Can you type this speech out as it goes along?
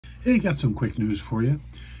Hey, got some quick news for you.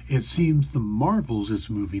 It seems The Marvels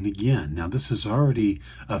is moving again. Now, this is already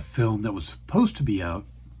a film that was supposed to be out,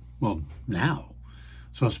 well, now.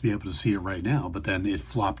 Supposed to be able to see it right now, but then it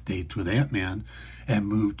flopped dates with Ant-Man and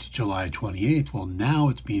moved to July 28th. Well, now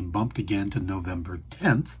it's being bumped again to November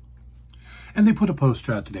 10th. And they put a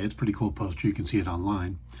poster out today. It's a pretty cool poster. You can see it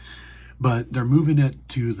online. But they're moving it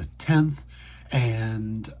to the 10th,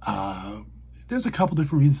 and there's a couple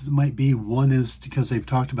different reasons it might be. One is because they've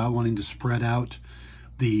talked about wanting to spread out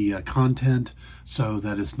the content so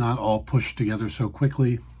that it's not all pushed together so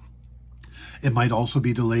quickly. It might also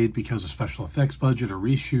be delayed because of special effects budget or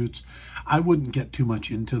reshoots. I wouldn't get too much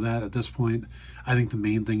into that at this point. I think the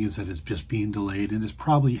main thing is that it's just being delayed, and it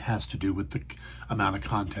probably has to do with the amount of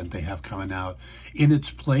content they have coming out. In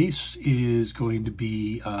its place is going to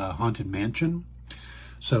be Haunted Mansion.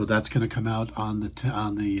 So that's going to come out on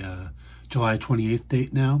the July 28th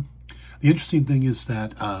date now. The interesting thing is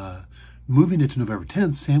that moving it to November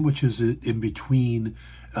 10th sandwiches it in between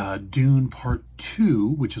Dune Part 2,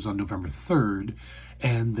 which is on November 3rd,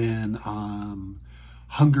 and then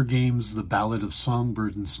Hunger Games, The Ballad of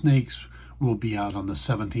Songbirds and Snakes will be out on the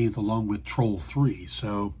 17th, along with Troll 3.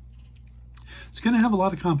 So it's going to have a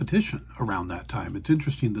lot of competition around that time. It's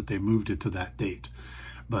interesting that they moved it to that date.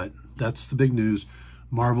 But that's the big news.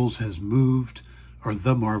 Marvels has moved, or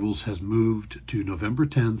The Marvels has moved to November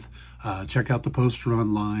 10th. Check out the poster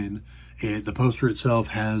online. The poster itself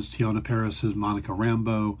has Teyonah Parris's Monica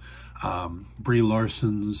Rambeau, Brie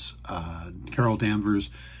Larson's Carol Danvers,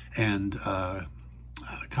 and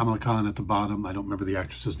Kamala Khan at the bottom. I don't remember the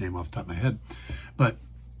actress's name off the top of my head. But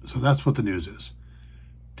so that's what the news is.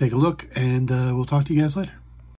 Take a look, and we'll talk to you guys later.